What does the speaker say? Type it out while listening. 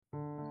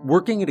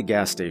Working at a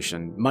gas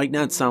station might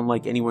not sound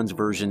like anyone's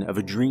version of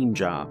a dream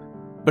job,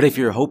 but if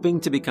you're hoping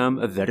to become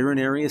a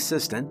veterinary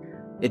assistant,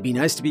 it'd be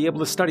nice to be able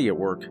to study at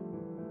work.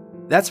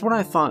 That's what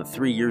I thought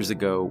 3 years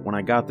ago when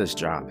I got this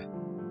job.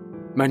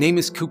 My name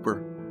is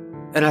Cooper,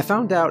 and I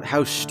found out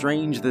how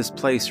strange this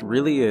place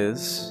really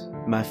is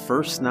my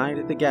first night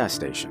at the gas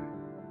station.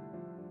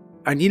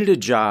 I needed a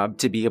job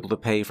to be able to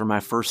pay for my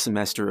first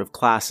semester of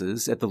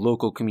classes at the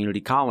local community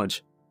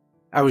college.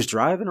 I was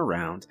driving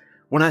around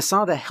when I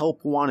saw the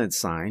Help Wanted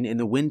sign in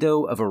the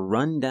window of a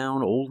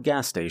run-down old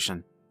gas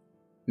station.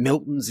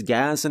 Milton's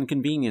Gas and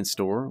Convenience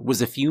Store was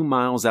a few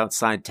miles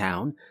outside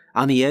town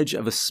on the edge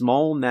of a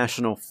small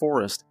national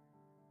forest.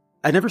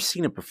 I'd never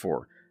seen it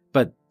before,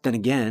 but then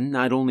again,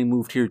 I'd only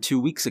moved here 2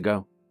 weeks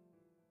ago.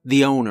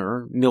 The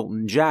owner,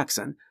 Milton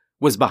Jackson,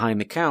 was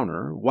behind the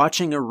counter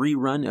watching a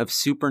rerun of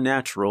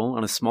Supernatural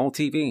on a small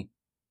TV.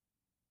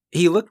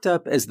 He looked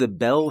up as the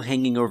bell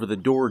hanging over the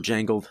door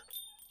jangled.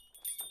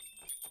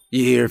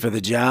 "You here for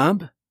the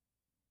job?"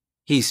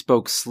 He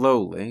spoke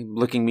slowly,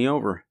 looking me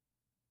over.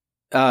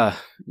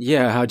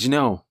 Yeah, how'd you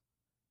know?"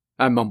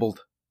 I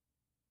mumbled.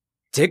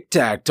 "Tic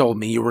Tac told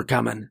me you were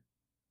coming."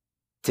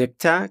 "Tic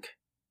Tac?"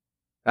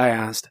 I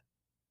asked.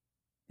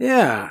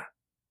 "Yeah."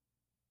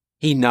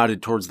 He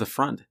nodded towards the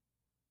front.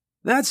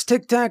 "That's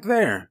Tic Tac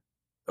there,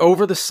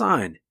 over the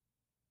sign."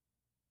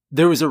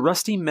 There was a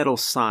rusty metal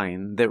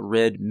sign that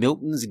read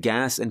Milton's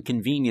Gas and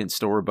Convenience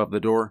Store above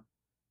the door,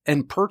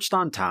 and perched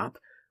on top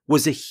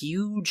was a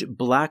huge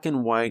black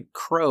and white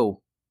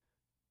crow.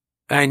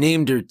 "I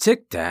named her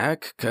Tic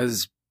Tac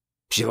 'cause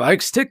she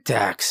likes Tic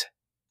Tacs,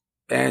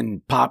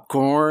 and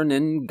popcorn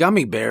and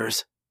gummy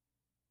bears.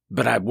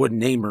 But I wouldn't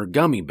name her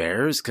Gummy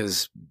Bears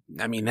 'cause,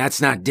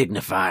 that's not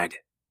dignified."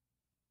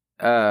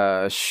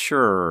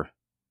 Sure,"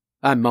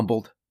 I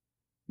mumbled,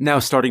 now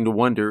starting to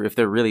wonder if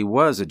there really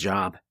was a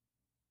job.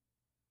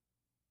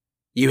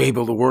 "You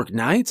able to work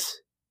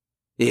nights?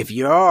 If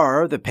you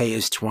are, the pay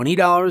is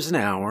 $20 an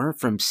hour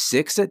from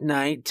 6 at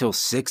night till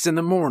 6 in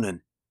the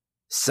morning.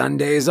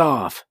 Sundays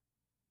off.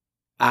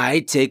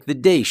 I take the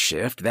day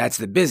shift, that's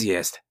the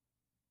busiest.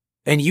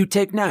 And you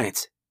take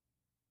nights.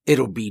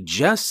 It'll be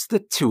just the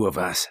two of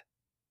us,"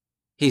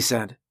 he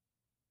said.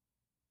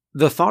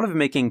 The thought of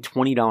making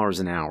 $20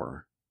 an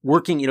hour,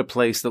 working in a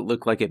place that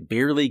looked like it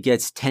barely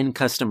gets 10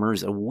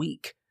 customers a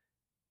week,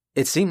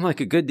 it seemed like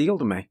a good deal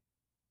to me.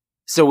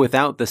 So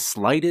without the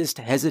slightest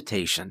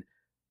hesitation,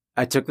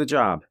 I took the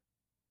job.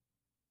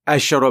 I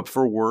showed up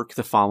for work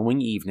the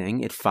following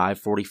evening at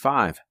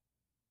 5:45.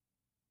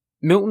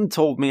 Milton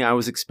told me I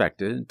was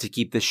expected to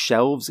keep the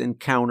shelves and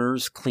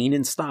counters clean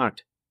and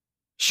stocked,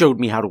 showed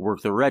me how to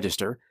work the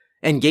register,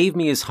 and gave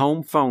me his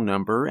home phone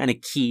number and a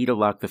key to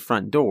lock the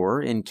front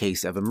door in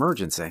case of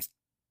emergency.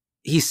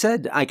 He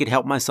said I could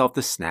help myself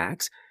to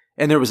snacks,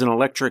 and there was an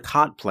electric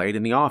hot plate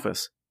in the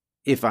office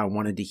if I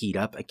wanted to heat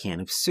up a can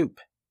of soup.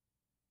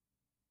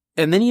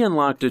 And then he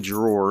unlocked a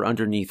drawer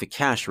underneath the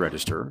cash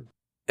register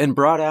and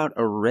brought out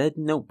a red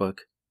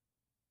notebook.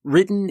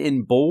 Written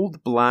in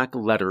bold black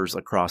letters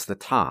across the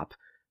top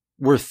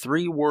were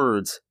 3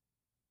 words: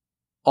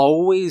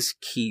 "Always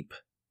keep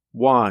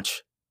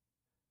watch."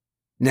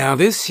 "Now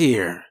this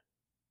here,"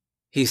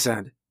 he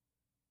said,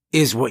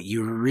 "is what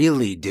you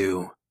really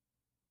do.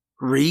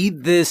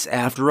 Read this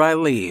after I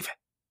leave.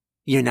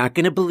 You're not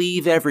going to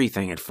believe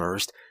everything at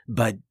first,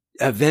 but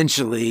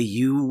eventually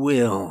you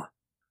will.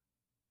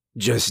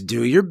 Just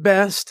do your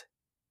best,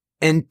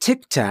 and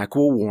Tic Tac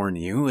will warn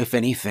you if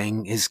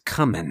anything is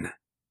coming."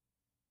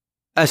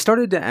 I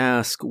started to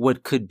ask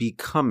what could be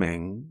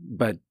coming,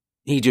 but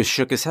he just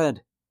shook his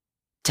head,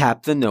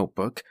 tapped the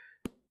notebook,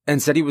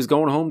 and said he was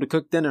going home to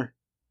cook dinner.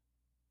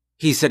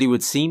 He said he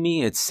would see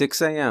me at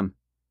 6 a.m.,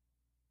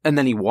 and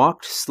then he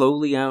walked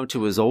slowly out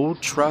to his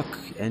old truck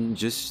and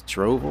just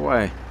drove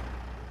away.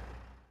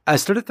 I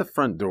stood at the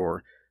front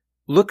door,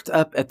 looked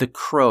up at the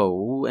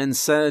crow, and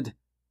said,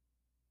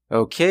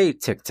 "Okay,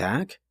 Tic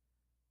Tac,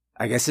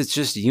 I guess it's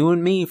just you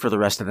and me for the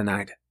rest of the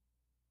night."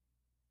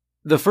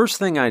 The first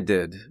thing I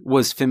did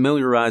was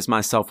familiarize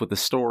myself with the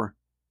store.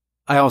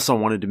 I also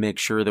wanted to make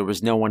sure there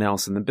was no one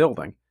else in the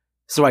building,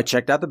 so I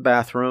checked out the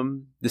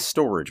bathroom, the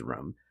storage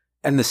room,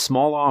 and the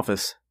small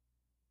office.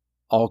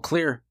 All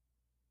clear.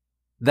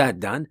 That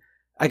done,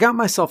 I got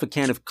myself a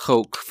can of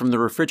Coke from the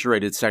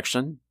refrigerated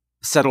section,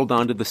 settled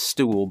onto the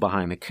stool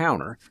behind the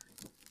counter,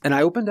 and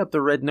I opened up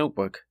the red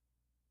notebook.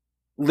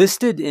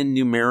 Listed in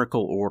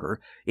numerical order,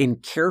 in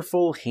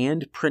careful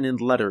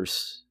hand-printed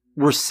letters,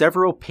 were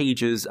several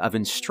pages of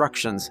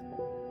instructions.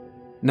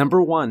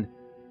 Number 1,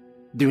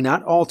 do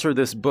not alter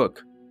this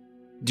book.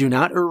 Do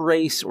not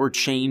erase or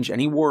change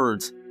any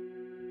words.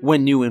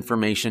 When new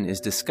information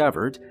is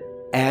discovered,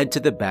 add to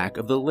the back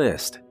of the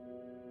list.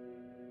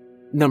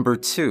 Number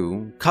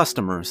 2,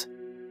 customers.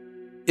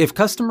 If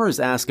customers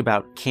ask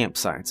about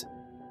campsites,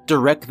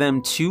 direct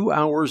them 2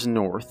 hours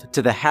north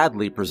to the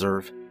Hadley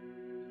Preserve.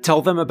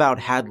 Tell them about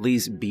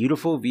Hadley's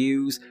beautiful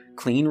views,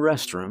 clean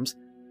restrooms,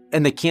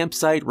 and the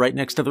campsite right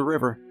next to the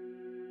river.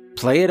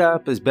 Play it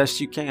up as best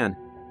you can.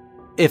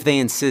 If they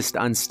insist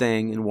on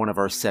staying in one of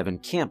our 7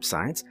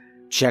 campsites,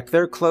 Check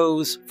their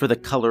clothes for the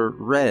color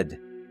red.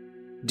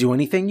 Do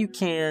anything you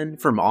can,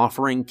 from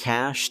offering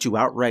cash to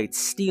outright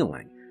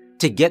stealing,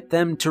 to get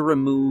them to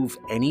remove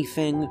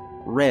anything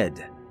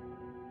red.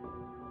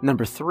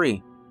 Number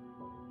 3,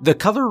 the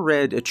color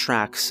red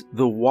attracts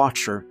the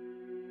watcher.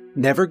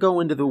 Never go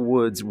into the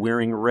woods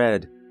wearing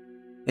red.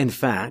 In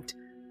fact,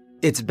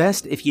 it's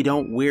best if you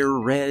don't wear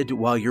red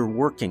while you're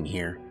working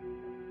here.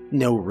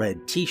 No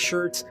red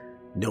t-shirts,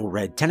 no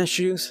red tennis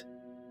shoes,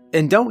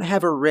 and don't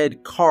have a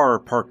red car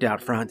parked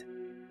out front.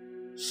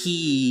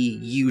 He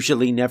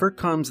usually never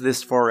comes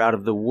this far out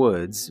of the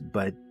woods,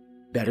 but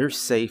better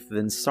safe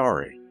than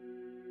sorry.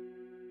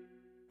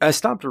 I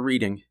stopped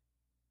reading,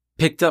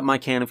 picked up my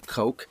can of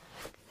Coke,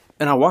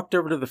 and I walked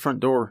over to the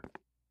front door.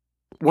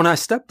 When I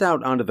stepped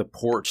out onto the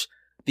porch,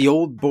 the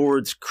old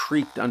boards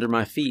creaked under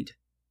my feet.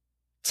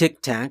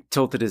 Tic-Tac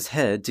tilted his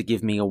head to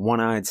give me a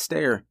one-eyed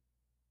stare.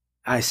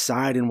 I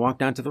sighed and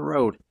walked onto the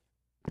road.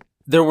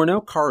 There were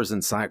no cars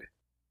in sight.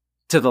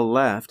 To the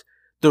left,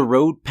 the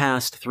road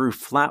passed through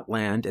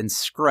flatland and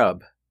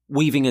scrub,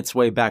 weaving its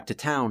way back to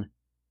town.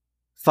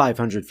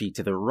 500 feet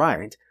to the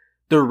right,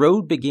 the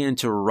road began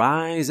to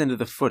rise into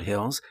the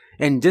foothills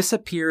and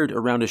disappeared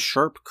around a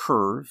sharp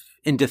curve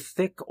into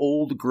thick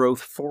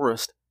old-growth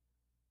forest.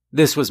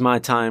 This was my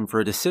time for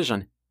a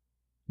decision.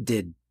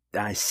 Did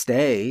I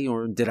stay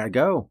or did I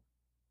go?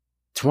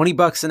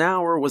 $20 an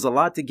hour was a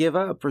lot to give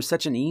up for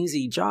such an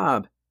easy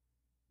job.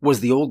 Was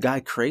the old guy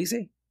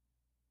crazy?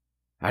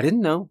 I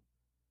didn't know,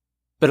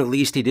 but at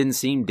least he didn't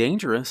seem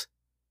dangerous.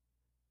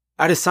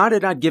 I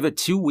decided I'd give it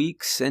 2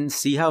 weeks and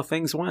see how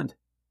things went.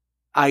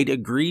 I'd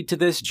agreed to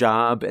this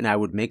job and I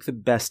would make the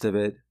best of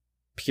it,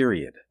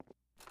 period.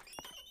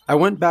 I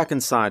went back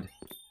inside,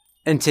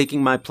 and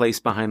taking my place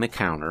behind the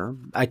counter,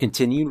 I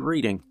continued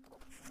reading.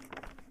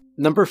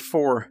 Number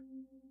 4.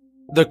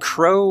 The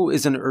crow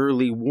is an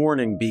early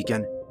warning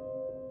beacon.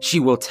 She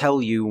will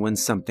tell you when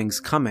something's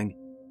coming.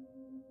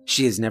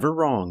 She is never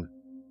wrong.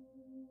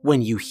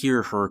 When you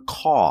hear her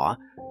caw,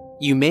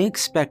 you may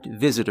expect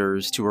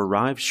visitors to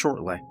arrive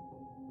shortly.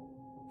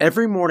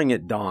 Every morning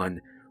at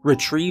dawn,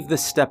 retrieve the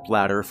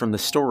stepladder from the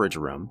storage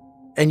room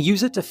and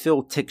use it to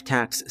fill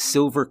Tic-Tac's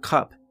silver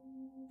cup.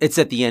 It's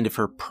at the end of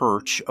her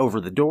perch over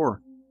the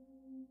door.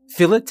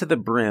 Fill it to the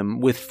brim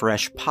with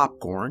fresh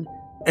popcorn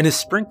and a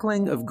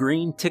sprinkling of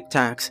green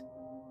Tic-Tacs.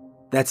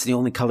 That's the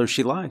only color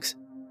she likes.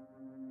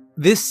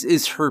 This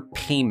is her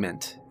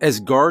payment as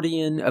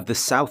guardian of the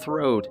South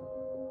Road.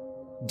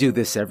 Do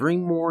this every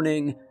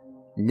morning.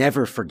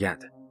 Never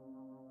forget.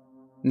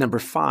 Number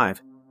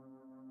 5.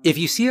 If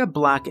you see a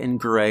black and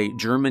gray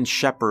German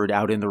Shepherd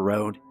out in the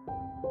road,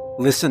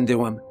 listen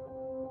to him.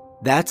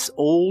 That's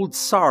old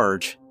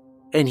Sarge,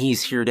 and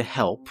he's here to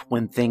help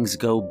when things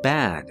go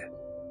bad.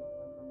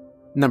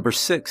 Number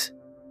 6.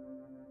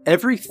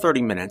 Every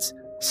 30 minutes,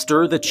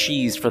 stir the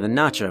cheese for the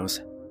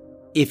nachos.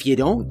 If you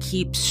don't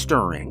keep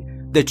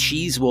stirring, the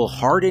cheese will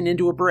harden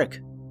into a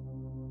brick.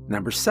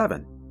 Number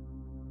 7.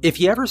 If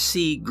you ever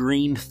see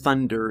green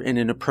thunder in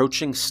an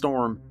approaching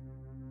storm,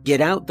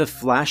 get out the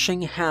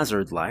flashing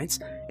hazard lights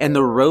and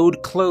the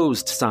road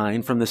closed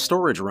sign from the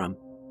storage room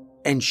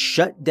and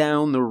shut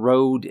down the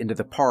road into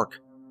the park.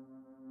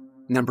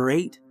 Number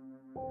 8.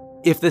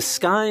 If the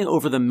sky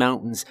over the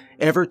mountains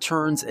ever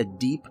turns a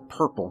deep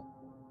purple,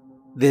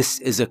 this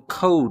is a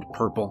code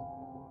purple.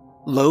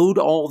 Load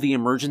all the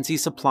emergency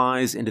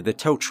supplies into the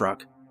tow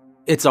truck.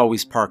 It's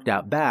always parked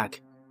out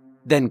back.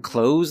 Then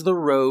close the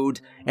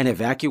road and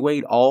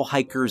evacuate all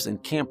hikers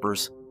and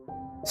campers.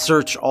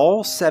 Search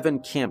all 7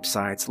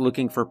 campsites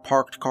looking for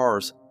parked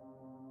cars.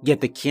 Get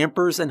the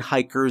campers and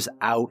hikers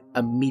out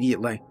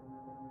immediately.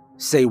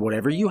 Say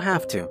whatever you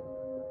have to.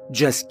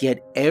 Just get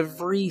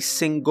every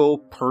single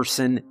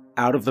person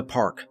out of the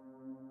park.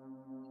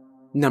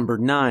 Number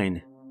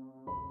 9.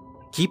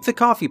 Keep the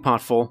coffee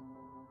pot full.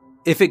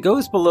 If it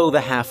goes below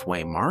the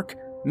halfway mark,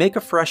 make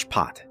a fresh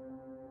pot.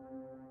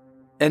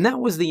 And that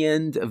was the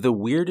end of the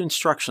weird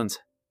instructions.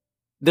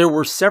 There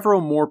were several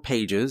more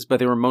pages, but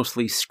they were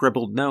mostly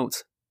scribbled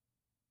notes.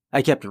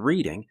 I kept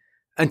reading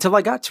until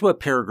I got to a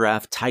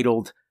paragraph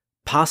titled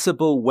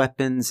Possible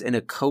Weapons in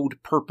a Code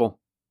Purple.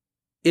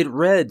 It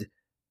read,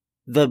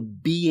 "The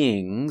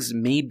beings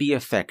may be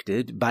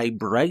affected by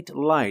bright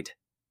light,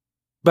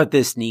 but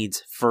this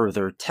needs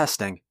further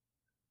testing."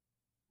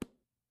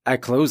 I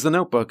closed the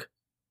notebook.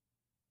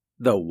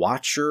 The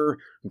Watcher,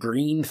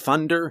 Green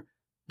Thunder,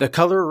 the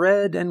color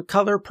red and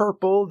color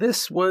purple,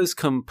 this was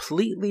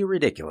completely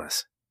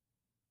ridiculous.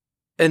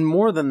 And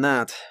more than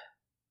that,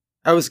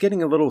 I was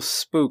getting a little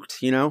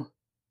spooked, you know?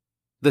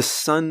 The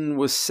sun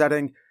was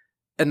setting,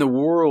 and the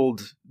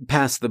world,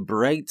 past the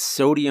bright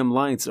sodium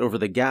lights over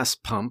the gas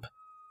pump,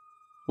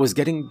 was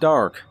getting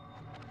dark.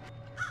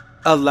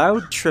 A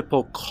loud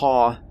triple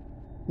caw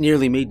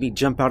nearly made me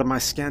jump out of my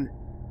skin.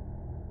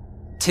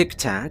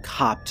 Tic-Tac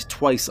hopped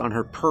twice on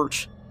her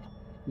perch,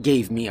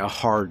 gave me a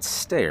hard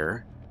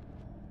stare,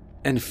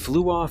 and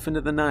flew off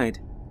into the night.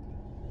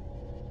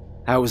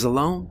 I was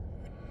alone,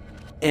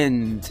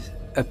 and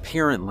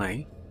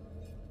apparently,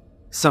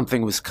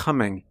 something was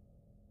coming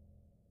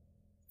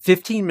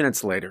 15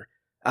 minutes later,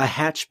 a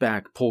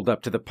hatchback pulled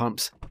up to the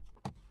pumps.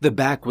 The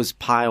back was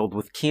piled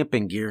with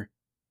camping gear.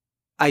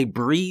 I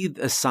breathed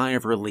a sigh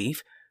of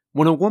relief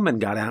when a woman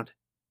got out,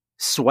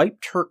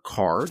 swiped her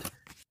card,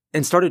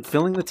 and started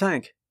filling the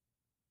tank.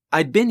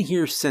 I'd been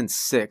here since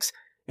 6,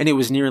 and it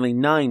was nearly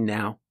 9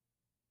 now.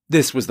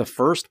 This was the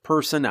first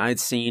person I'd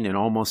seen in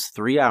almost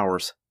 3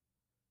 hours.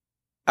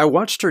 I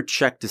watched her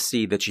check to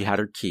see that she had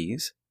her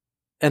keys,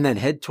 and then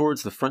head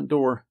towards the front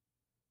door.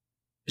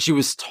 She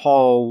was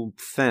tall,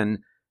 thin,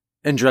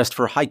 and dressed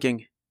for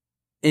hiking,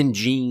 in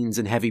jeans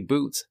and heavy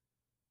boots,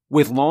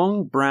 with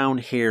long brown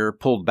hair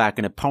pulled back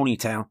in a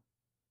ponytail.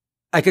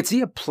 I could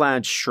see a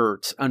plaid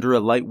shirt under a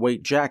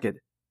lightweight jacket.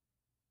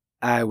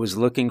 I was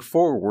looking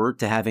forward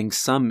to having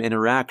some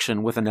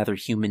interaction with another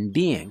human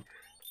being.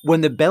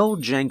 When the bell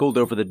jangled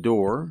over the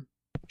door,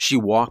 she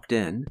walked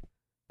in,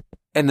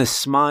 and the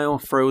smile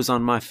froze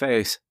on my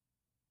face.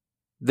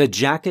 The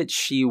jacket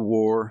she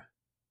wore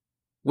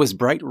was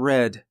bright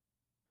red.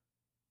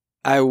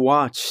 I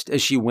watched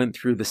as she went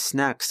through the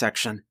snack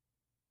section,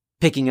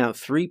 picking out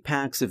 3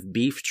 packs of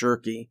beef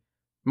jerky,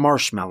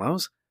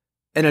 marshmallows,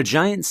 and a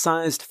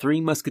giant-sized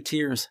 3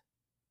 Musketeers.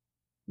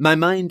 My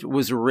mind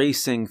was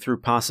racing through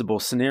possible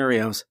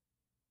scenarios.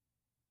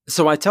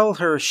 So I tell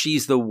her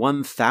she's the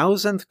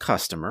 1,000th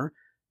customer,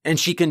 and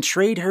she can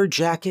trade her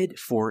jacket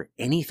for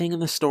anything in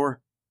the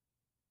store.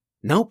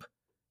 Nope.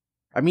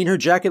 I mean, her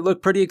jacket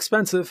looked pretty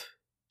expensive.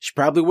 She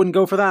probably wouldn't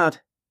go for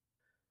that.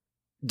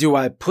 Do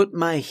I put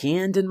my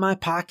hand in my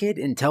pocket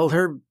and tell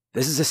her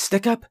this is a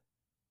stick-up?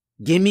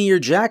 Give me your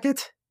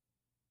jacket?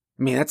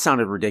 I mean, that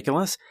sounded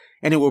ridiculous,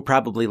 and it will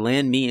probably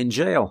land me in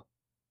jail.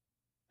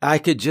 I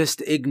could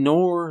just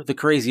ignore the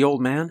crazy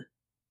old man.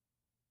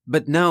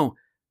 But no,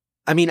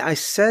 I mean, I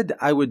said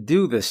I would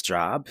do this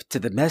job to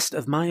the best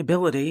of my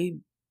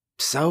ability,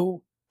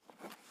 so...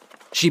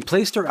 She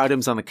placed her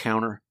items on the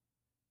counter,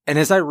 and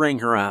as I rang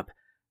her up,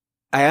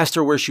 I asked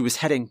her where she was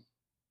heading.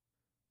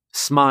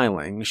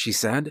 Smiling, she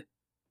said,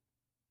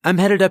 "I'm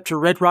headed up to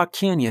Red Rock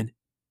Canyon.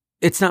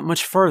 It's not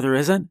much further,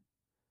 is it?"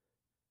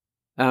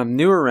 "I'm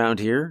new around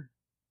here,"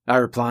 I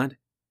replied,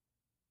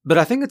 "but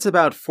I think it's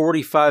about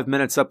 45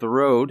 minutes up the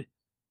road.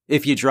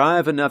 If you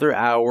drive another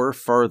hour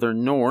farther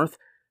north,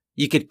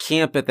 you could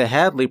camp at the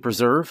Hadley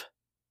Preserve.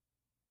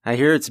 I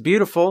hear it's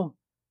beautiful,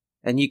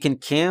 and you can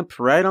camp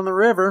right on the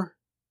river."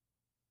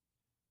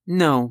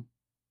 "No,"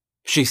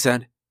 she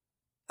said.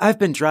 "I've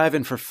been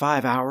driving for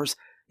 5 hours.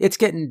 It's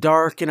getting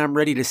dark and I'm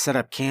ready to set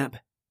up camp,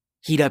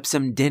 heat up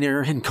some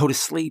dinner and go to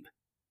sleep.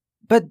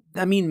 But,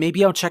 I mean,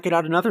 maybe I'll check it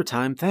out another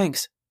time,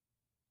 thanks."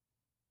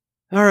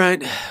 "All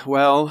right,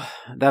 well,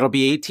 that'll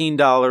be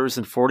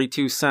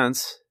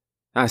 $18.42,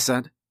 I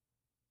said.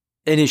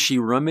 And as she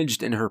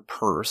rummaged in her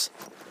purse,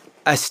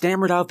 I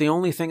stammered out the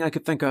only thing I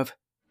could think of.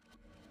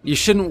 "You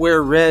shouldn't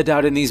wear red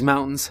out in these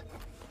mountains."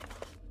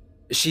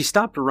 She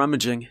stopped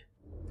rummaging,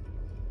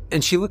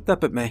 and she looked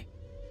up at me.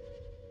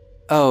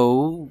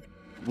 "Oh,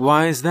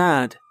 why is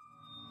that?"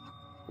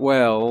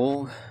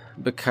 "Well,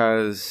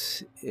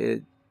 because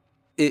it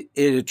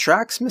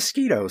attracts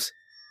mosquitoes.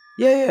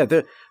 Yeah,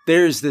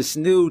 there's this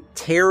new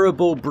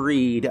terrible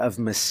breed of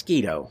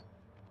mosquito.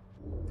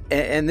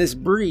 And this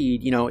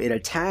breed, it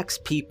attacks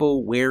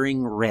people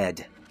wearing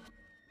red."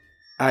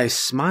 I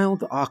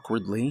smiled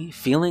awkwardly,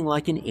 feeling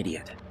like an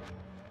idiot.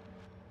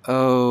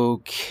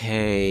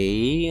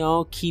 "Okay,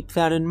 I'll keep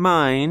that in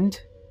mind,"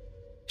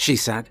 she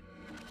said,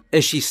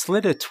 as she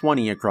slid a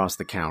 20 across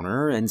the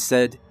counter and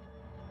said,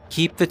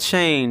 "Keep the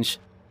change,"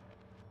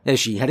 as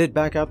she headed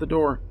back out the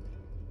door.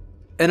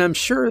 And I'm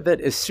sure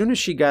that as soon as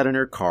she got in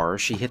her car,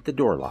 she hit the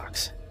door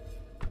locks.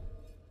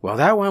 Well,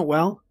 that went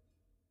well.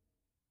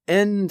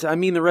 And, I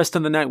mean, the rest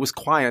of the night was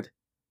quiet.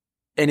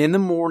 And in the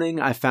morning,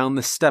 I found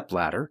the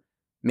stepladder,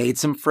 made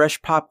some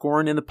fresh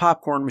popcorn in the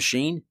popcorn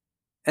machine,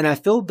 and I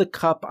filled the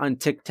cup on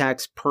Tic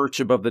Tac's perch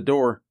above the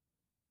door.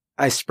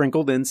 I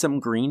sprinkled in some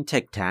green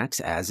Tic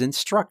Tacs as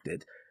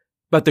instructed,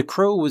 but the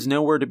crow was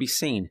nowhere to be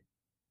seen.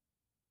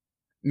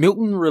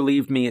 Milton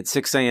relieved me at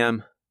 6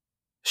 a.m.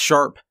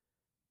 sharp,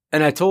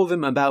 and I told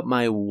him about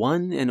my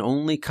one and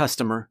only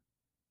customer.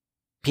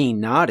 He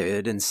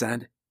nodded and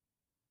said,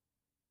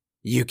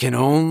 "You can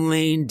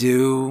only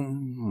do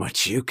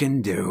what you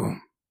can do."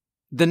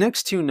 The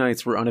next 2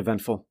 nights were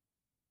uneventful.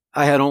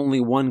 I had only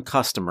one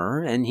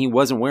customer, and he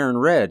wasn't wearing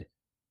red.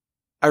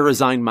 I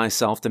resigned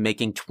myself to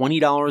making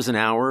 $20 an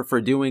hour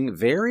for doing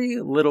very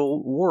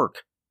little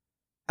work.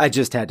 I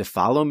just had to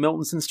follow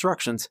Milton's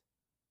instructions.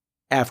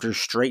 After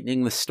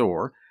straightening the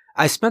store,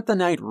 I spent the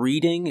night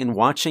reading and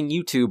watching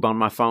YouTube on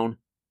my phone.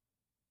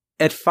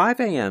 At 5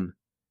 a.m.,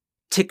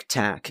 Tic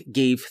Tac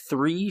gave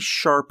 3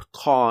 sharp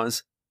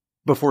caws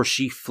before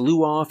she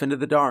flew off into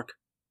the dark.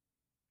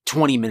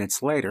 20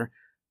 minutes later,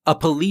 a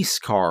police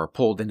car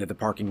pulled into the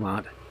parking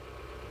lot.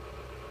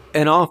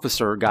 An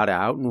officer got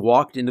out and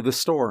walked into the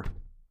store.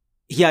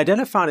 He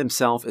identified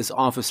himself as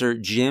Officer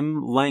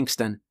Jim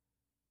Langston,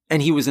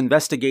 and he was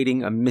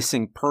investigating a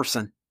missing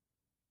person.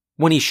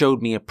 When he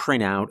showed me a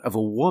printout of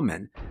a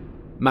woman,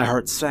 my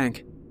heart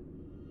sank.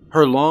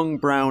 Her long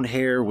brown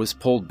hair was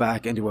pulled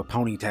back into a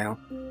ponytail,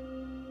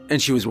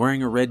 and she was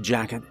wearing a red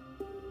jacket.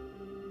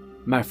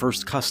 My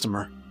first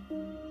customer.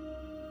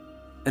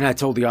 And I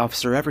told the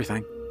officer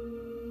everything.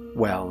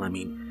 Well,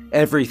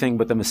 everything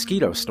but the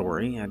mosquito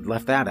story. I'd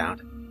left that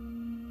out.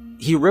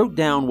 He wrote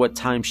down what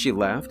time she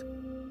left,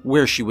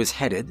 where she was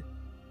headed,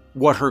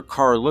 what her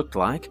car looked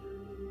like,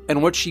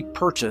 and what she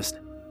purchased.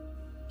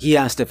 He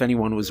asked if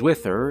anyone was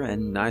with her,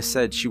 and I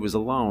said she was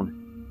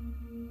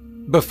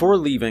alone. Before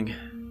leaving,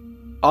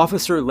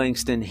 Officer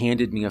Langston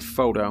handed me a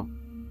photo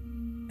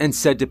and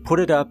said to put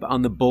it up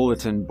on the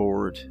bulletin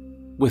board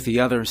with the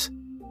others.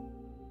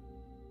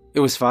 It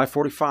was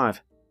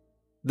 5:45.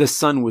 The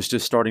sun was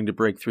just starting to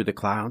break through the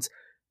clouds,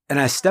 and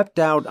I stepped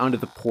out onto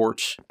the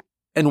porch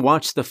and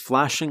watched the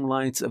flashing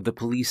lights of the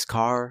police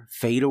car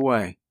fade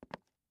away.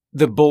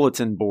 The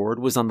bulletin board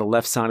was on the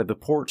left side of the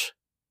porch.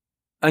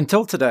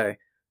 Until today,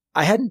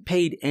 I hadn't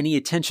paid any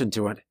attention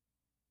to it.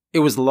 It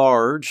was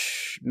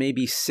large,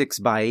 maybe 6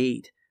 by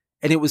 8,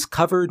 and it was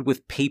covered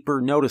with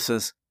paper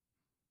notices.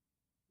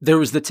 There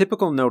was the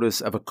typical notice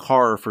of a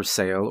car for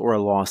sale or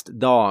a lost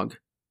dog,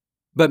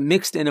 but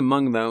mixed in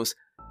among those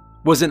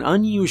was an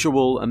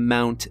unusual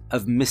amount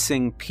of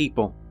missing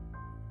people.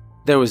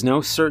 There was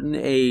no certain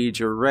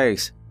age or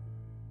race,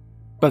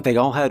 but they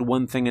all had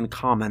one thing in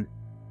common.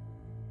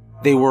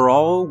 They were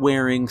all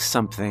wearing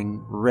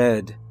something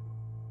red.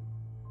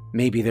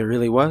 Maybe there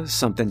really was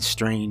something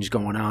strange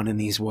going on in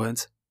these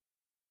woods.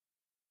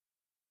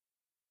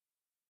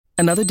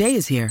 Another day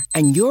is here,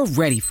 and you're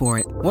ready for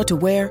it. What to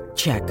wear?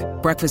 Check.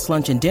 Breakfast,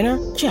 lunch, and dinner?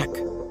 Check.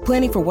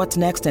 Planning for what's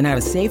next and how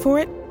to save for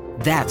it?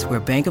 That's where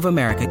Bank of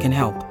America can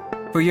help.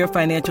 For your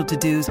financial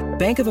to-dos,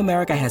 Bank of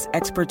America has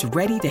experts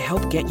ready to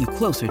help get you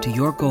closer to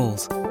your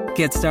goals.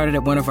 Get started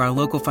at one of our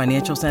local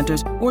financial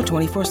centers or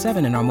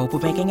 24/7 in our mobile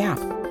banking app.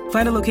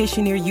 Find a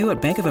location near you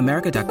at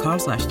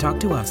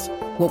bankofamerica.com/talktous.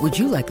 What would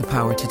you like the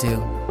power to do?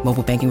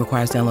 Mobile banking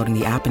requires downloading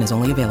the app and is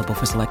only available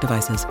for select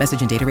devices.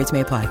 Message and data rates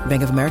may apply.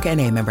 Bank of America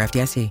N.A., member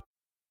FDIC.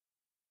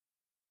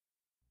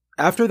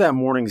 After that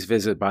morning's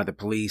visit by the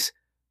police,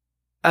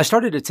 I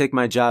started to take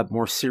my job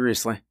more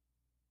seriously.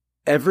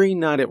 Every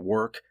night at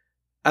work,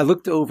 I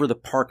looked over the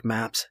park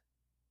maps,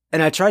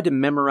 and I tried to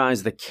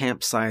memorize the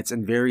campsites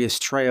and various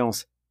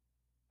trails.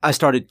 I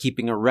started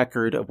keeping a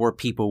record of where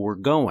people were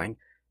going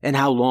and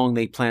how long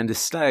they planned to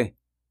stay.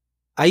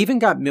 I even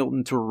got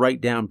Milton to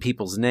write down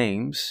people's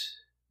names,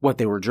 what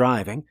they were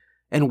driving,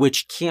 and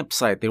which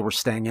campsite they were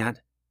staying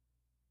at.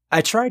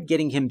 I tried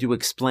getting him to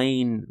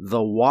explain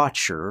the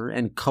Watcher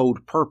and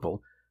Code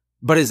Purple,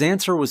 but his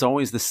answer was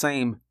always the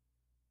same.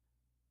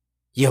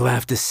 "You'll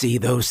have to see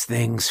those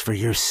things for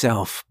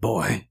yourself,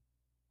 boy."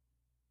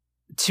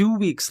 2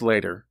 weeks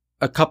later,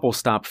 a couple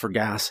stopped for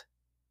gas.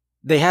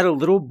 They had a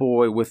little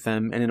boy with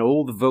them in an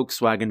old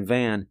Volkswagen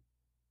van.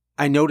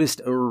 I noticed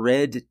a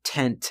red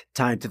tent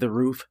tied to the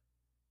roof.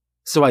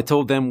 So I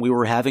told them we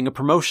were having a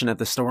promotion at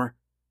the store.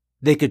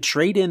 They could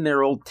trade in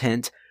their old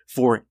tent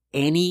for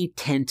any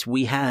tent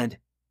we had.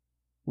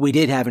 We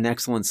did have an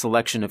excellent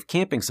selection of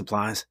camping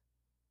supplies.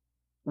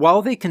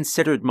 While they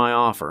considered my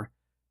offer,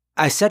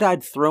 I said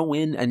I'd throw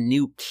in a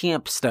new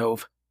camp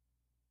stove.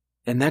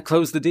 And that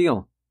closed the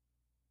deal.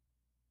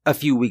 A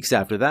few weeks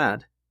after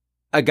that,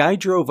 a guy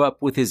drove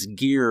up with his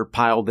gear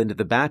piled into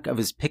the back of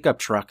his pickup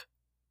truck.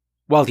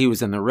 While he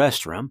was in the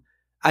restroom,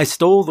 I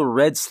stole the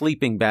red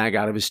sleeping bag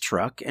out of his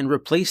truck and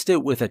replaced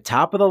it with a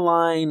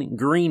top-of-the-line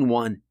green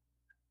one.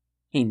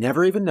 He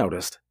never even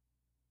noticed.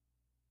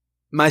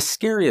 My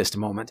scariest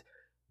moment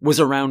was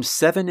around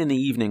 7 in the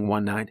evening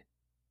one night.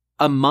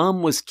 A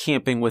mom was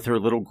camping with her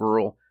little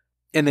girl,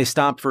 and they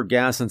stopped for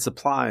gas and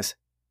supplies.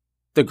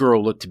 The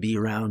girl looked to be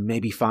around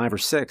maybe 5 or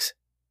 6.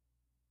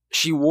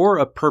 She wore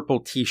a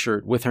purple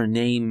t-shirt with her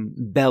name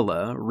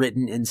Bella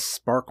written in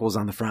sparkles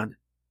on the front.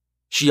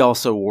 She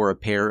also wore a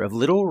pair of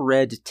little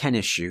red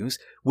tennis shoes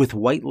with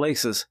white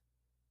laces.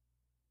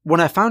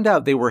 When I found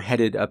out they were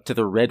headed up to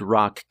the Red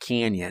Rock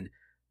Canyon,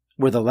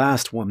 where the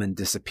last woman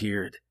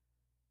disappeared,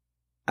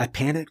 I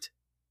panicked.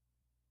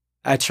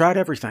 I tried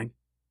everything,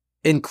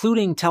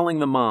 including telling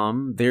the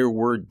mom there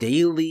were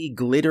daily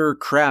glitter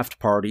craft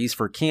parties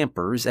for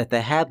campers at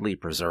the Hadley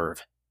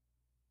Preserve.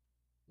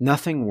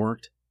 Nothing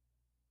worked.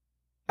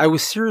 I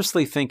was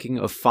seriously thinking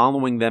of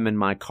following them in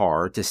my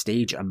car to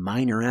stage a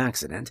minor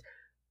accident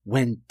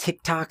when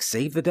TikTok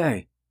saved the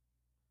day.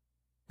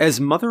 As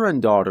mother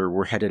and daughter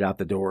were headed out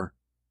the door,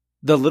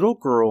 the little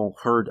girl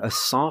heard a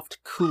soft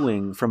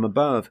cooing from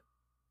above.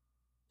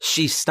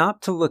 She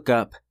stopped to look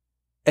up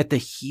at the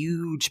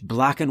huge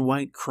black and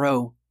white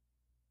crow.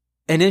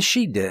 And as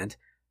she did,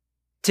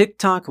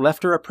 TikTok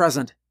left her a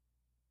present.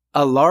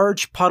 A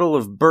large puddle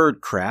of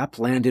bird crap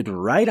landed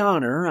right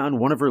on her on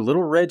one of her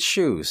little red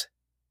shoes.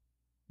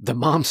 The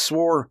mom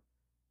swore,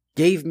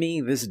 gave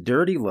me this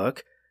dirty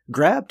look,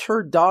 grabbed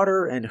her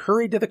daughter, and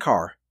hurried to the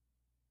car.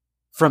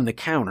 From the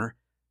counter,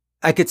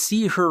 I could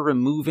see her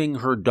removing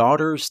her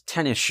daughter's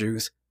tennis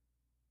shoes,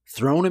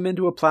 throwing them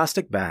into a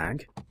plastic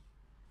bag,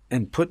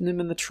 and putting them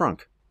in the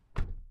trunk.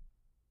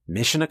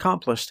 Mission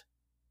accomplished.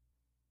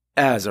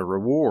 As a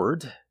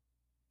reward,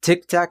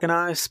 Tic Tac and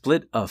I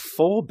split a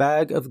full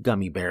bag of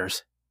gummy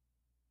bears.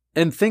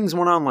 And things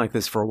went on like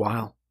this for a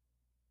while.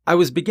 I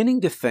was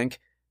beginning to think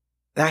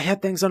that I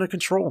had things under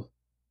control.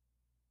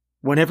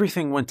 When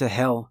everything went to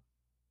hell,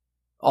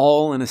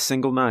 all in a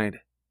single night.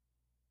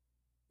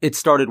 It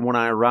started when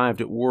I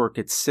arrived at work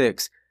at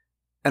 6,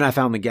 and I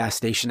found the gas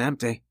station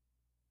empty.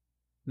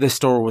 The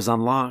store was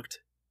unlocked.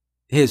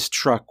 His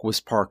truck was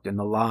parked in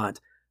the lot,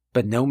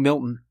 but no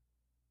Milton.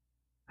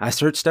 I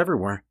searched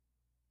everywhere,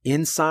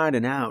 inside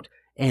and out,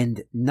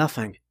 and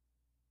nothing.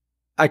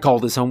 I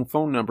called his home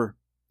phone number,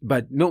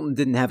 but Milton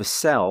didn't have a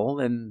cell,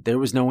 and there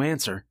was no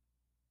answer.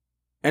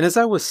 And as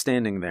I was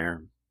standing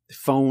there,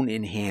 phone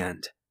in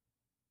hand,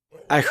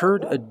 I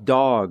heard a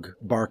dog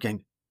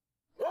barking.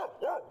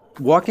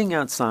 Walking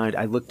outside,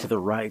 I looked to the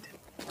right,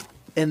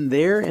 and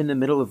there in the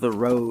middle of the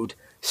road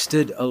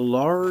stood a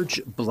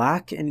large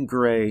black and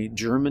gray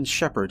German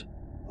shepherd,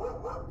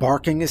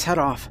 barking his head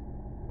off.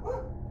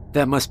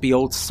 That must be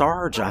old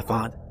Sarge, I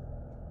thought,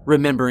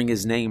 remembering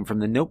his name from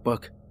the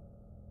notebook.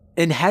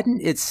 And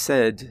hadn't it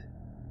said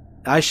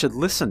I should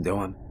listen to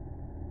him?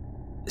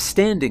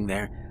 Standing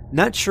there,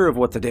 not sure of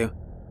what to do,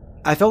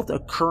 I felt a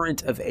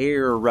current of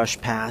air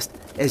rush past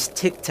as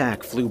Tic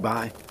Tac flew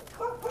by.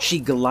 She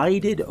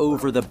glided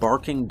over the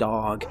barking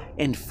dog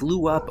and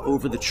flew up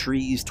over the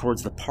trees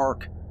towards the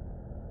park.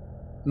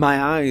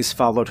 My eyes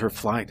followed her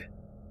flight,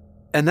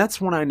 and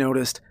that's when I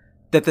noticed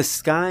that the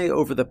sky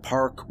over the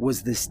park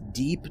was this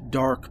deep,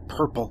 dark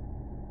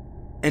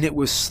purple, and it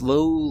was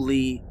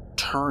slowly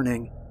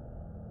turning,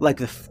 like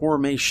the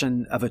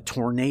formation of a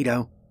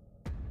tornado.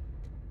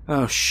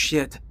 Oh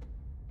shit.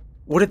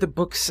 What did the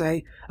book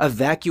say?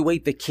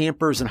 Evacuate the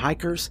campers and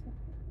hikers?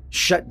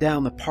 Shut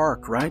down the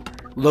park, right?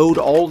 Load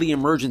all the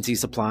emergency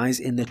supplies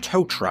in the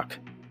tow truck.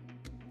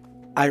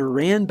 I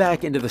ran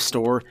back into the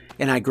store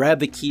and I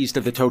grabbed the keys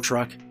to the tow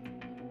truck.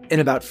 In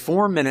about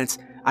 4 minutes,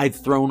 I'd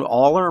thrown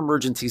all our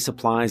emergency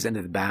supplies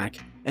into the back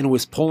and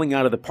was pulling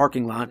out of the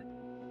parking lot.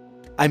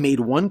 I made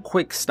one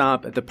quick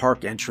stop at the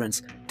park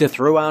entrance to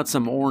throw out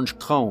some orange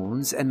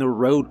cones and the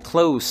road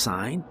closed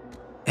sign,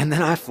 and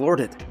then I floored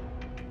it.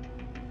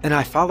 And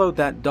I followed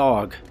that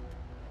dog.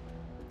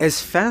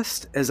 As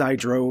fast as I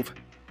drove,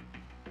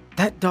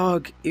 that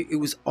dog, it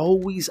was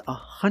always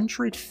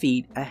 100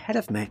 feet ahead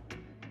of me.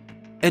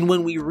 And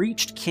when we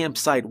reached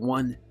campsite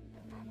 1,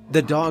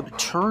 the dog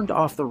turned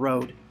off the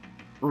road,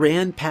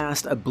 ran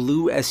past a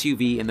blue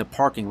SUV in the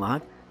parking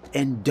lot,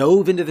 and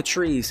dove into the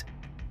trees.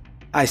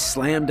 I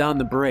slammed on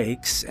the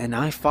brakes and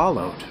I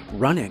followed,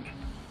 running.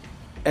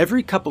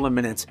 Every couple of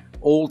minutes,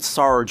 old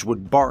Sarge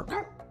would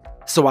bark,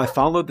 so I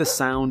followed the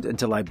sound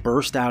until I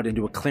burst out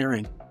into a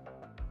clearing.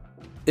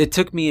 It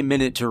took me a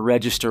minute to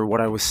register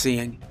what I was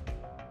seeing.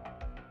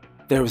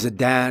 There was a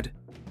dad,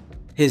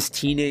 his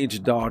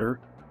teenage daughter,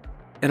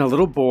 and a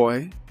little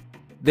boy.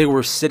 They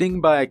were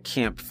sitting by a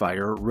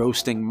campfire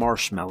roasting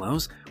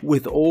marshmallows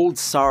with old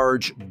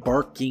Sarge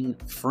barking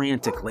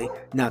frantically,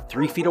 not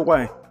 3 feet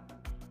away.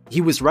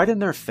 He was right in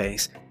their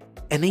face,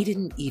 and they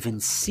didn't even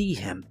see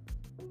him.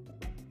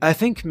 I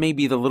think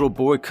maybe the little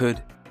boy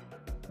could,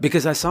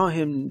 because I saw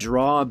him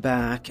draw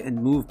back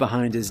and move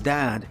behind his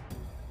dad.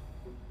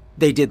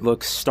 They did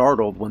look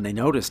startled when they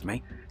noticed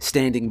me,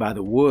 standing by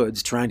the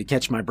woods trying to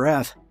catch my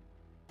breath.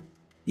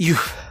 You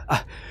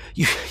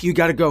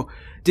gotta go.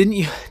 Didn't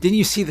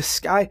you see the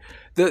sky?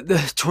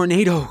 The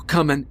tornado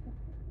coming?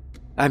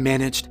 I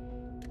managed.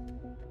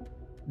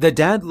 The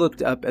dad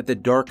looked up at the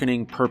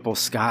darkening purple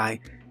sky,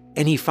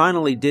 and he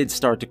finally did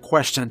start to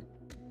question.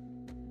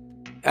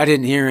 I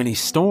didn't hear any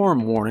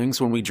storm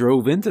warnings when we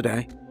drove in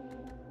today,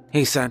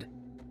 he said.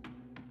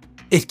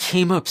 It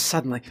came up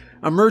suddenly.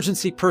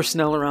 Emergency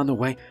personnel are on the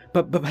way,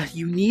 but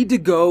you need to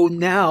go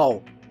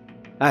now,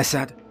 I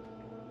said.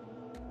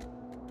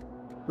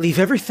 Leave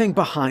everything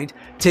behind.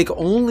 Take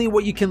only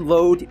what you can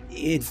load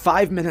in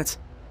 5 minutes.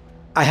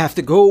 I have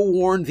to go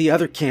warn the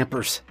other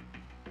campers,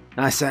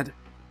 I said.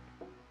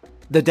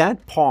 The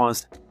dad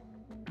paused,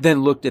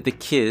 then looked at the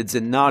kids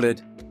and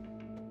nodded.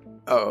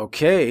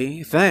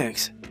 Okay,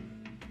 thanks,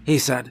 he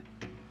said.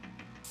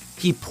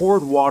 He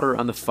poured water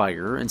on the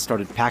fire and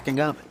started packing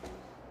up.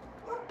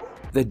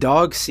 The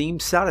dog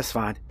seemed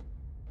satisfied.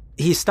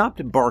 He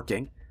stopped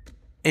barking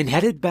and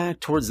headed back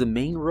towards the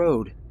main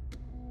road.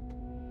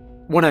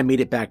 When I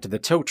made it back to the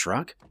tow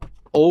truck,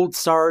 old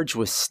Sarge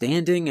was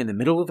standing in the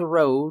middle of the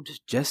road,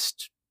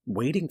 just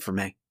waiting for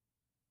me.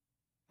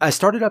 I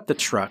started up the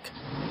truck,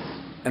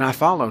 and I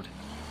followed.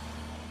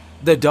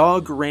 The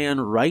dog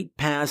ran right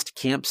past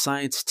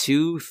campsites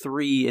 2,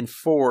 3, and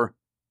 4,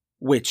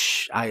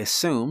 which I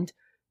assumed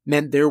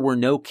meant there were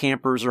no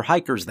campers or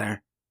hikers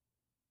there.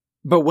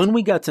 But when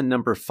we got to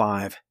number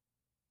 5,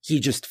 he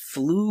just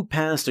flew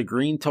past a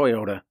green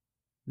Toyota,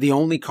 the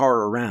only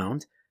car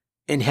around,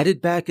 and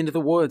headed back into the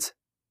woods.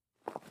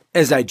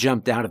 As I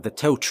jumped out of the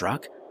tow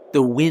truck,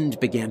 the wind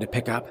began to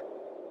pick up,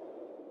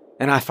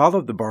 and I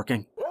followed the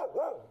barking.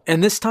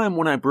 And this time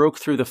when I broke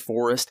through the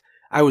forest,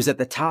 I was at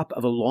the top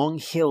of a long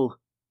hill.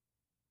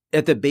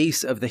 At the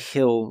base of the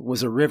hill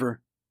was a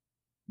river.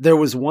 There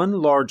was one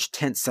large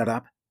tent set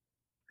up.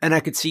 and I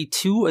could see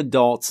two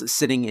adults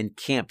sitting in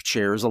camp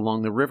chairs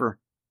along the river.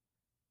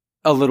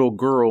 A little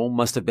girl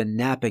must have been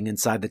napping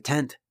inside the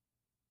tent,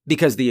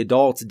 because the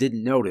adults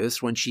didn't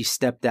notice when she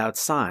stepped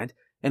outside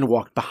and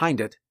walked behind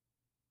it.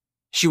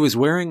 She was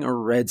wearing a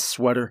red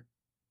sweater.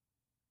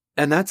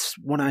 And that's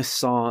when I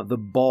saw the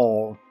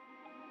ball.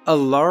 A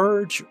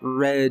large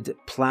red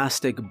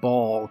plastic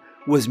ball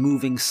was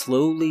moving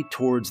slowly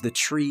towards the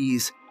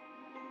trees,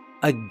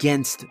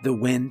 against the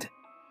wind.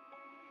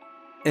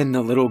 And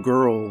the little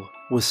girl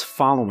was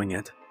following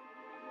it.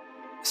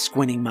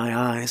 Squinting my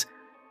eyes,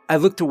 I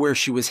looked to where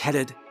she was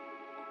headed,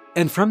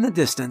 and from the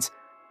distance,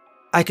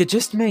 I could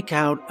just make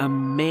out a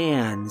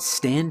man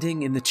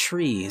standing in the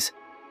trees.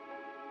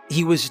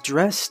 He was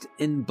dressed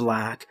in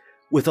black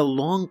with a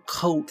long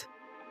coat,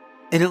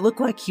 and it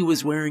looked like he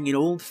was wearing an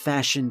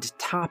old-fashioned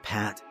top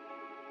hat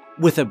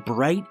with a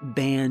bright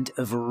band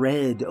of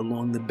red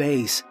along the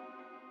base.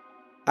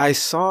 I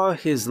saw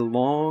his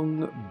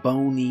long,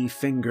 bony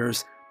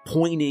fingers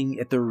pointing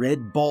at the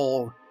red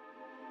ball,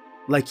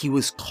 like he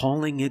was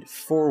calling it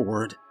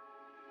forward.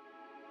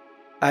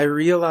 I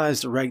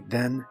realized right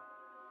then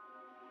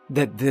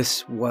that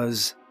this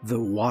was the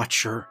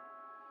Watcher,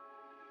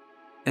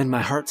 and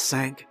my heart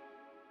sank.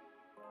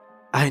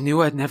 I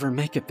knew I'd never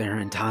make it there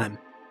in time.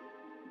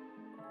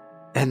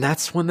 And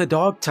that's when the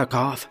dog took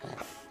off.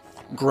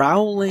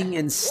 Growling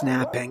and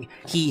snapping,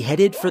 he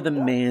headed for the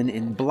man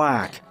in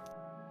black.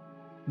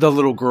 The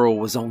little girl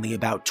was only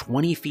about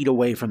 20 feet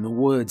away from the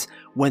woods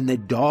when the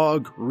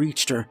dog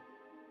reached her.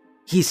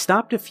 He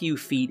stopped a few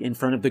feet in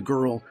front of the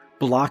girl,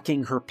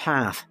 blocking her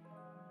path.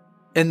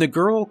 And the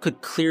girl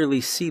could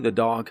clearly see the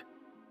dog,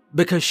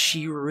 because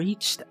she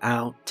reached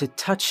out to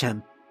touch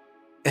him,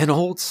 and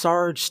old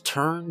Sarge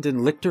turned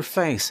and licked her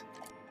face.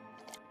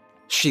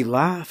 She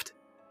laughed,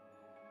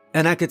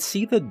 and I could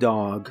see the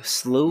dog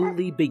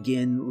slowly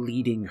begin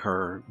leading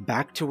her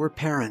back to her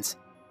parents.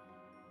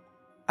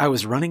 I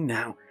was running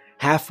now,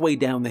 halfway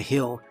down the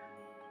hill,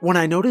 when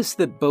I noticed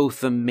that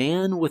both the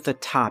man with the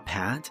top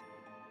hat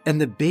and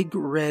the big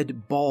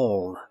red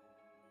ball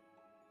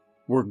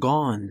were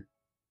gone.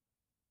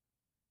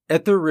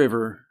 At the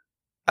river,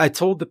 I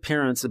told the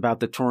parents about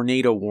the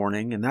tornado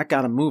warning, and that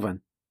got them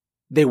moving.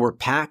 They were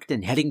packed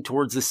and heading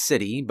towards the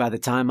city by the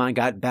time I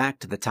got back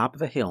to the top of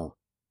the hill.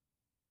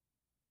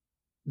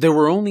 There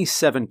were only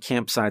 7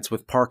 campsites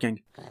with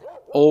parking.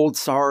 Old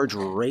Sarge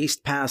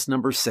raced past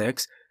number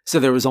 6, so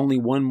there was only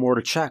one more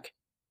to check.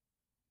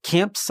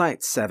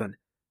 Campsite 7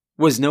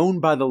 was known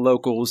by the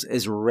locals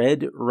as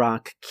Red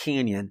Rock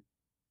Canyon.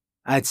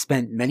 I'd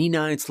spent many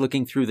nights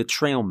looking through the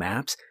trail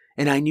maps,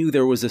 and I knew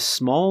there was a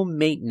small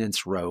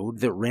maintenance road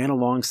that ran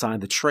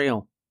alongside the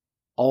trail,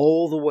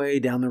 all the way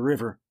down the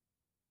river.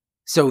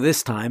 So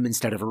this time,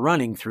 instead of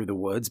running through the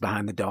woods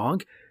behind the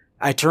dog,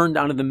 I turned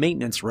onto the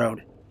maintenance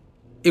road.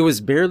 It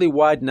was barely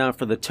wide enough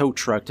for the tow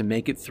truck to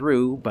make it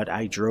through, but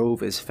I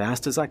drove as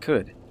fast as I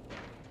could.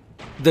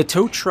 The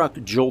tow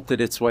truck jolted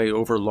its way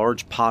over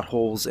large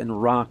potholes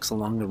and rocks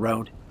along the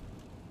road.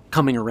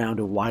 Coming around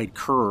a wide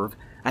curve,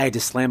 I had to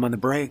slam on the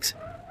brakes.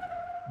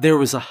 There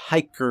was a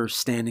hiker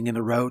standing in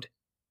the road.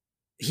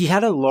 He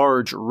had a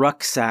large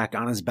rucksack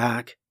on his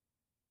back,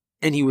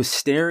 and he was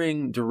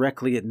staring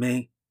directly at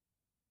me.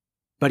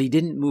 But he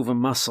didn't move a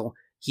muscle.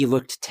 He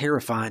looked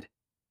terrified.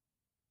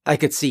 I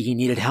could see he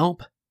needed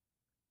help.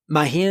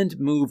 My hand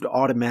moved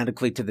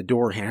automatically to the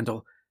door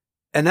handle,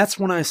 and that's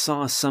when I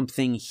saw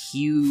something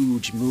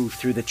huge move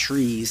through the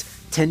trees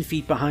 10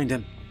 feet behind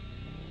him.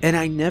 And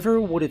I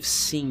never would have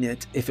seen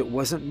it if it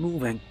wasn't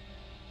moving.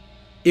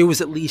 It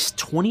was at least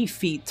 20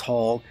 feet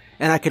tall,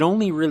 and I could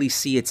only really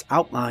see its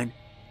outline.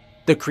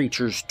 The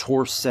creature's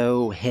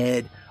torso,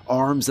 head,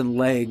 arms, and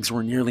legs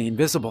were nearly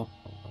invisible.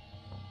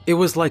 It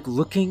was like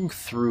looking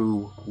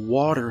through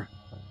water.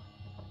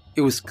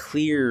 It was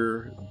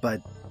clear,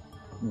 but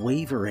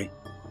wavery.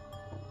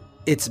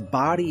 Its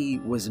body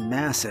was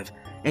massive,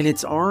 and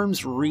its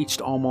arms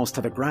reached almost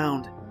to the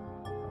ground.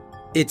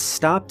 It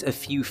stopped a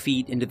few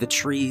feet into the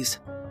trees,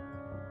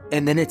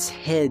 and then its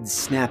head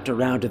snapped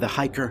around to the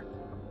hiker.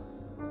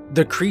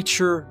 The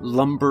creature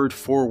lumbered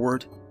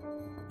forward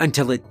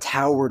until it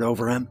towered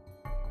over him.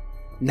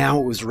 Now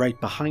it was right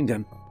behind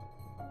him.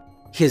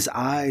 His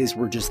eyes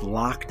were just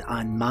locked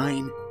on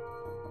mine.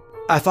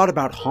 I thought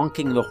about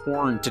honking the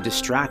horn to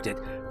distract it,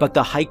 but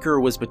the hiker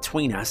was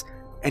between us,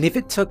 and if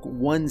it took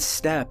one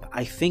step,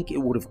 I think it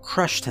would have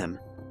crushed him.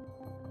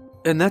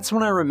 And that's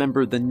when I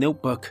remembered the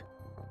notebook.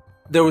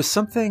 There was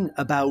something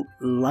about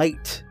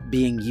light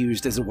being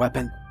used as a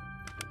weapon.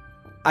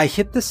 I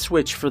hit the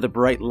switch for the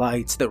bright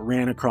lights that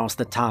ran across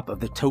the top of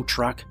the tow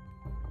truck,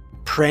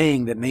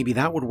 praying that maybe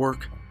that would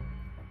work.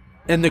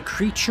 And the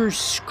creature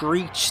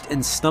screeched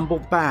and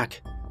stumbled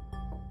back.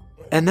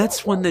 And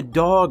that's when the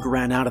dog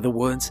ran out of the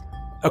woods,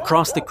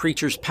 across the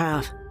creature's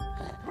path.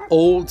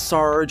 Old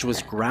Sarge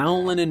was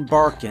growling and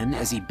barking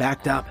as he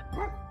backed up,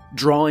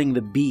 drawing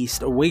the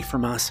beast away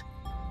from us.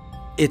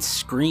 It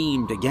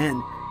screamed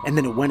again, and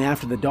then it went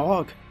after the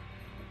dog,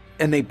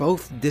 and they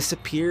both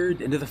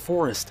disappeared into the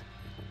forest.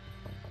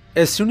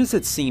 As soon as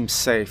it seemed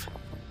safe,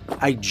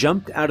 I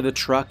jumped out of the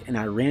truck and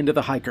I ran to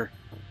the hiker.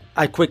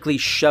 I quickly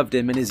shoved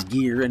him and his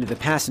gear into the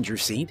passenger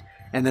seat,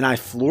 and then I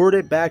floored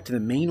it back to the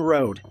main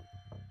road.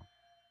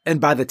 And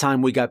by the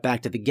time we got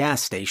back to the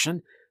gas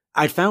station,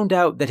 I'd found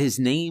out that his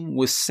name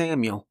was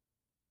Samuel.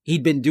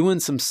 He'd been doing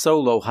some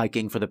solo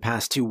hiking for the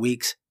past 2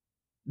 weeks.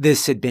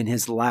 This had been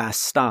his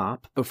last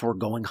stop before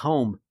going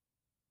home.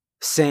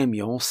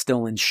 Samuel,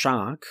 still in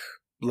shock,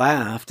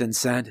 laughed and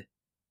said,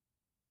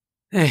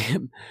 "Hey,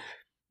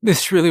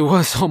 this really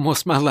was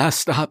almost my last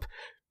stop,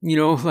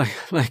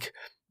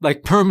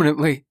 like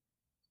permanently."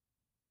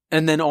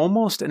 And then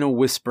almost in a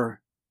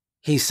whisper,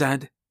 he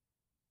said,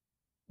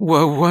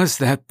 "What was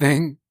that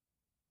thing?"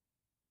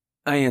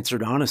 I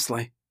answered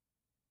honestly,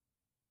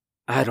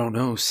 "I don't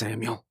know,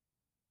 Samuel."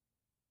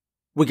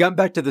 We got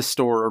back to the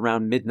store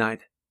around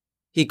midnight.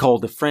 He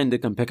called a friend to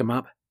come pick him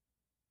up.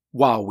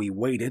 While we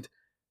waited,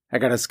 I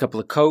got us a couple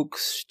of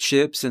Cokes,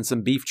 chips, and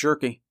some beef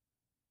jerky.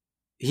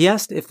 He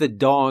asked if the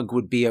dog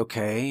would be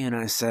okay, and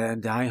I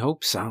said, I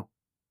hope so.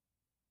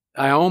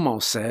 I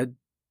almost said,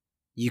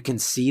 "You can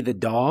see the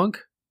dog?"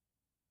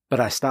 But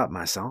I stopped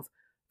myself,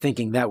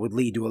 thinking that would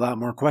lead to a lot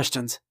more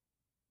questions.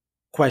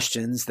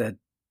 Questions that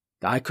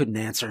I couldn't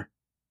answer.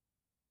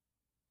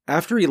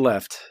 After he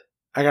left,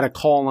 I got a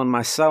call on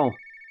my cell.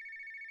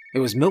 It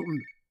was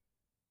Milton.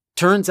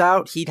 Turns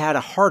out he'd had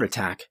a heart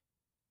attack.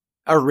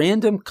 A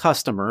random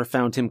customer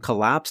found him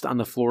collapsed on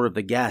the floor of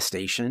the gas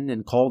station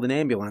and called an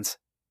ambulance.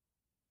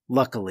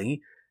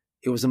 Luckily,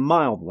 it was a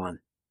mild one,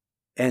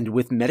 and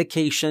with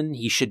medication,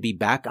 he should be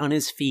back on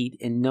his feet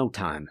in no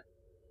time.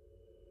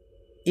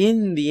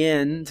 In the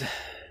end,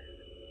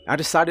 I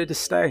decided to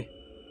stay.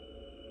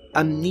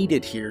 I'm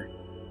needed here,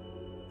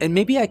 and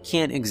maybe I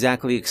can't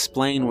exactly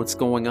explain what's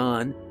going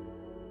on,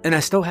 and I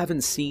still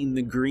haven't seen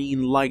the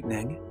green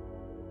lightning,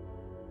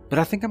 but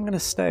I think I'm going to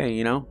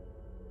stay, at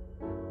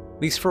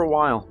least for a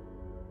while.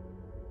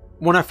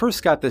 When I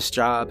first got this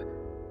job,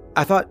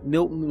 I thought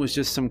Milton was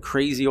just some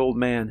crazy old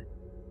man.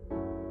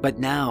 But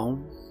now,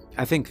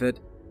 I think that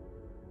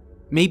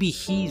maybe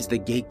he's the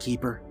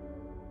gatekeeper.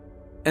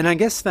 And I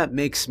guess that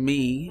makes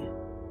me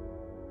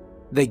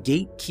the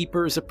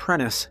gatekeeper's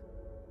apprentice.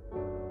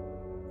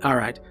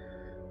 Alright,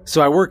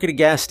 so I work at a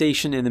gas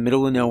station in the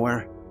middle of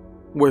nowhere,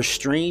 where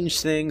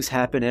strange things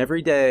happen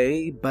every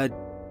day, but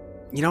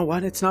you know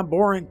what? It's not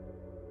boring.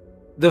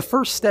 The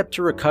first step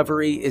to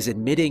recovery is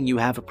admitting you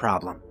have a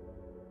problem.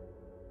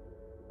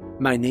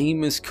 My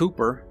name is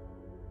Cooper,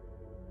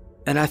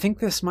 and I think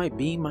this might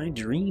be my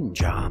dream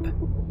job.